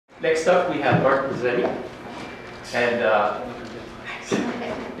Next up, we have Mark Nazemi, and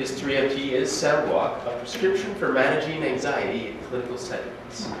his 3MT is Soundwalk, a prescription for managing anxiety in clinical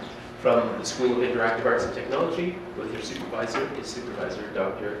settings. From the School of Interactive Arts and Technology, with your supervisor, his supervisor,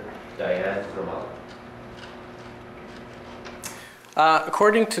 Dr. Diane Gromala.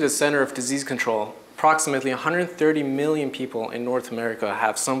 According to the Center of Disease Control, approximately 130 million people in North America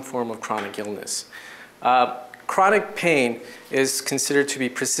have some form of chronic illness. Chronic pain is considered to be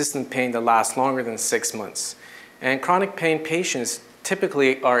persistent pain that lasts longer than 6 months. And chronic pain patients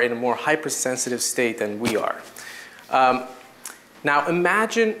typically are in a more hypersensitive state than we are. Now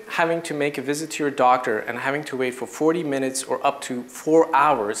imagine having to make a visit to your doctor and having to wait for 40 minutes or up to 4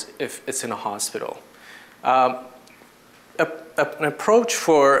 hours if it's in a hospital. An approach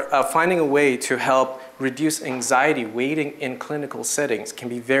for finding a way to help reduce anxiety waiting in clinical settings can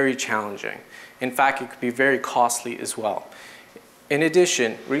be very challenging. In fact, it could be very costly as well. In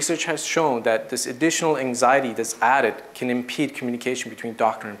addition, research has shown that this additional anxiety that's added can impede communication between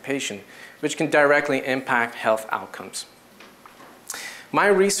doctor and patient, which can directly impact health outcomes. My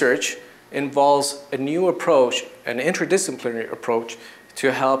research involves a new approach, an interdisciplinary approach,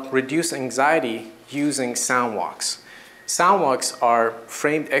 to help reduce anxiety using soundwalks. Soundwalks are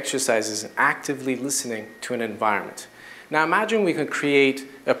framed exercises in actively listening to an environment. Now imagine we could create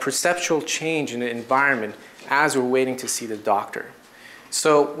a perceptual change in the environment as we're waiting to see the doctor.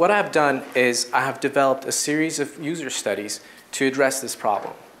 So what I've done is I have developed a series of user studies to address this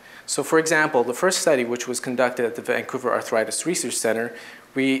problem. So for example, the first study, which was conducted at the Vancouver Arthritis Research Center,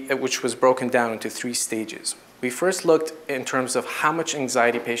 which was broken down into 3 stages. We first looked in terms of how much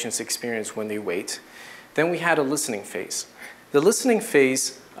anxiety patients experience when they wait. Then we had a listening phase. The listening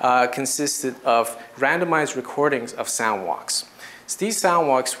phase consisted of randomized recordings of soundwalks. So these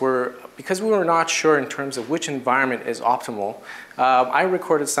soundwalks were, because we were not sure in terms of which environment is optimal, I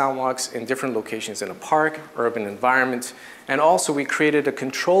recorded soundwalks in different locations in a park, urban environment, and also we created a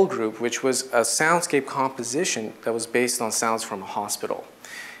control group, which was a soundscape composition that was based on sounds from a hospital.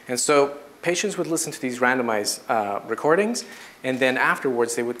 And so patients would listen to these randomized recordings, and then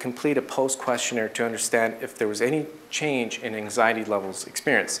afterwards they would complete a post-questionnaire to understand if there was any change in anxiety levels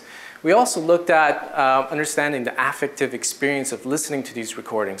experienced. We also looked at understanding the affective experience of listening to these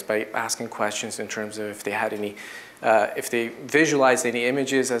recordings by asking questions in terms of if they had any, if they visualized any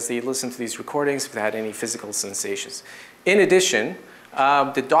images as they listened to these recordings, if they had any physical sensations. In addition,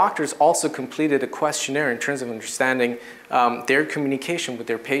 the doctors also completed a questionnaire in terms of understanding their communication with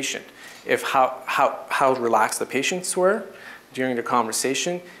their patient, if how relaxed the patients were during the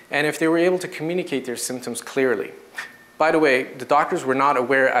conversation, and if they were able to communicate their symptoms clearly. By the way, the doctors were not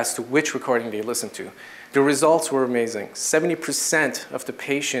aware as to which recording they listened to. The results were amazing. 70% of the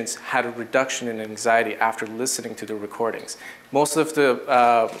patients had a reduction in anxiety after listening to the recordings. Most of the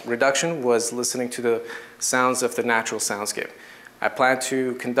reduction was listening to the sounds of the natural soundscape. I plan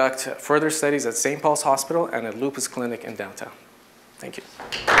to conduct further studies at St. Paul's Hospital and at Lupus Clinic in downtown. Thank you.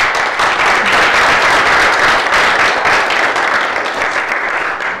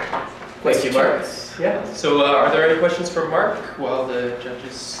 Thank you, Mark. Yeah. So are there any questions for Mark while the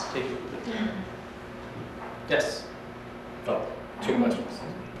judges take it? Yes. Oh, 2 questions.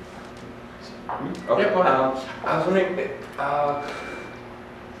 Okay. Yeah, go ahead. I was wondering,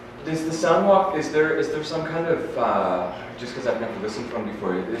 does the soundwalk, is there some kind of, just because I've never listened from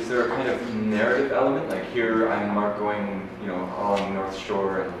before, is there a kind of narrative element? Like here I'm Mark going, you know, along North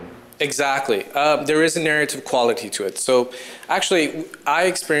Shore and... Exactly. There is a narrative quality to it. So actually, I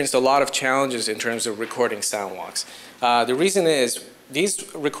experienced a lot of challenges in terms of recording soundwalks. The reason is these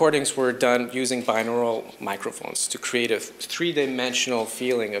recordings were done using binaural microphones to create a 3-dimensional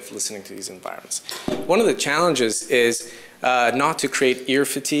feeling of listening to these environments. One of the challenges is not to create ear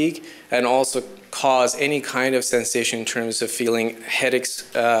fatigue and also cause any kind of sensation in terms of feeling headaches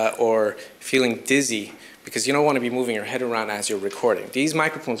or feeling dizzy, because you don't want to be moving your head around as you're recording. These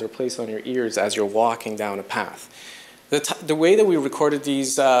microphones are placed on your ears as you're walking down a path. The way that we recorded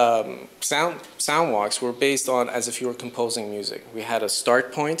these soundwalks were based on as if you were composing music. We had a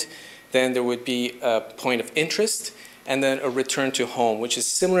start point, then there would be a point of interest, and then a return to home, which is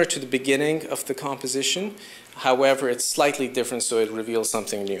similar to the beginning of the composition. However, it's slightly different, so it reveals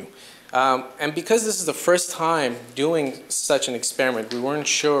something new. And because this is the first time doing such an experiment, we weren't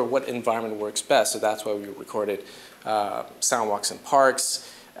sure what environment works best, so that's why we recorded soundwalks in parks,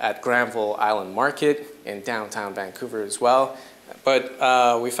 at Granville Island Market, in downtown Vancouver as well. But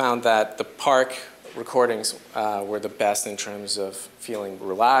we found that the park recordings were the best in terms of feeling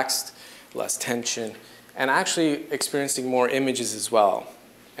relaxed, less tension, and actually experiencing more images as well.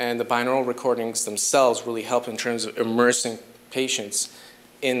 And the binaural recordings themselves really help in terms of immersing patients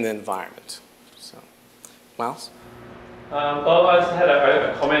in the environment. So, Miles? Well, I just had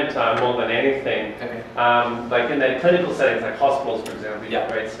a comment more than anything. Okay. Like in the clinical settings, like hospitals, for example, you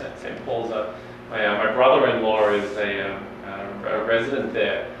Yeah. have St. Paul's. My brother-in-law is a resident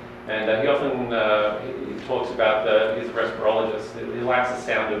there, and he often he talks about he's a respirologist. He likes the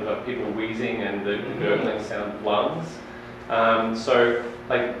sound of people wheezing and the gurgling sound of lungs. So,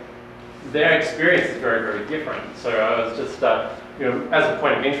 like, their experience is very, very different. So I was just, you know, as a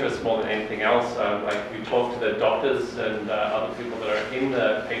point of interest more than anything else, like you talk to the doctors and other people that are in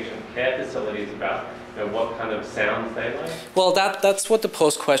the patient care facilities about, you know, what kind of sounds they like. Well, that's what the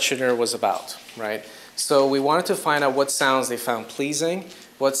post-questionnaire was about, right? So we wanted to find out what sounds they found pleasing,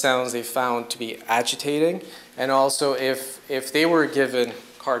 what sounds they found to be agitating, and also if they were given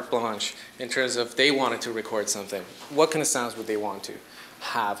carte blanche in terms of they wanted to record something, what kind of sounds would they want to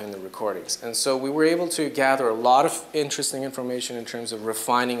have in the recordings? And so we were able to gather a lot of interesting information in terms of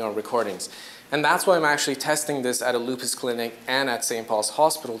refining our recordings. And that's why I'm actually testing this at a lupus clinic and at St. Paul's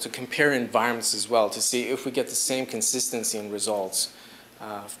Hospital to compare environments as well, to see if we get the same consistency in results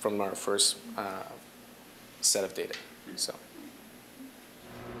from our first set of data. So.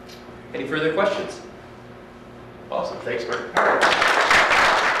 Any further questions? Awesome, thanks, Mark.